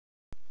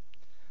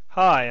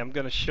Hi, I'm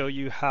going to show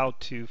you how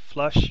to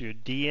flush your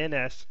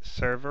DNS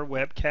server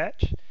web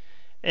cache.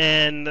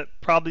 And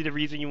probably the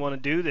reason you want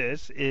to do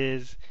this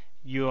is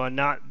you are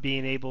not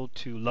being able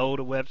to load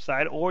a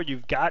website, or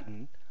you've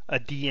gotten a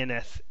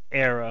DNS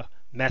error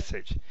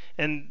message.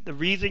 And the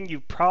reason you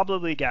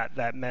probably got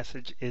that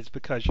message is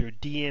because your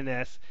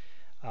DNS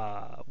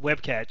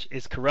web cache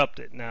is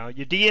corrupted. Now,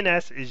 your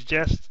DNS is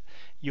just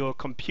your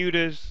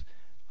computer's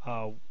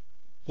uh,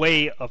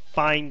 way of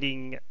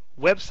finding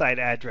website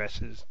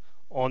addresses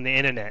on the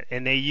internet,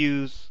 and they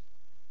use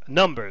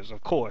numbers,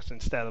 of course,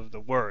 instead of the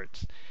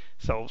words.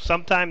 So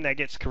sometimes that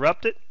gets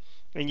corrupted,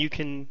 and you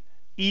can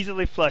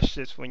easily flush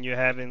this when you're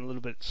having a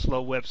little bit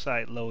slow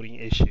website loading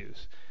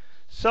issues.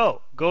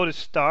 So go to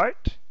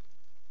Start,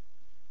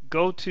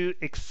 go to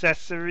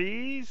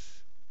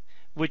Accessories,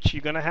 which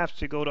you're going to have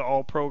to go to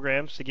All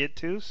Programs to get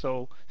to.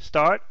 So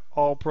Start,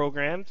 All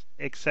Programs,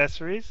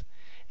 Accessories,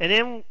 and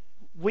then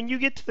when you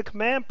get to the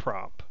command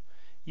prompt,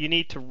 you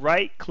need to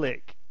right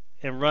click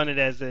and run it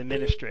as the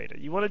administrator.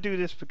 You want to do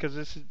this because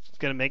this is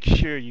going to make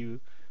sure you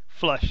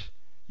flush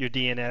your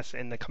DNS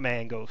and the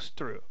command goes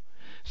through.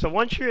 So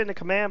once you're in the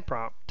command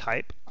prompt,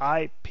 type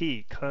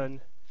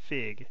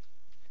ipconfig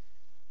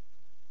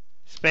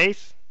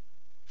space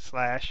 /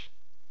 flush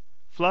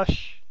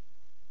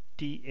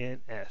DNS,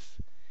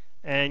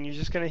 and you're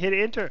just going to hit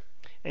enter,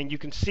 and you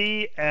can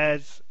see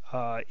as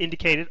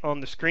indicated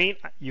on the screen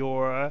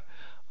your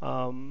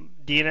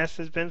DNS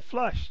has been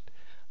flushed.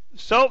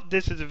 So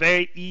this is a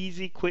very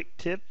easy, quick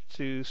tip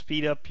to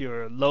speed up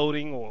your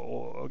loading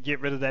or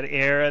get rid of that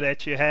error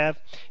that you have.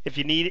 If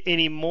you need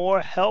any more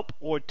help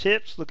or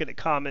tips, look at the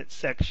comments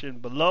section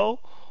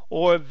below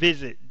or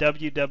visit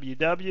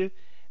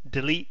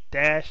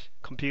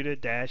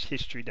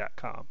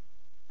www.delete-computer-history.com.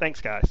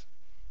 Thanks, guys.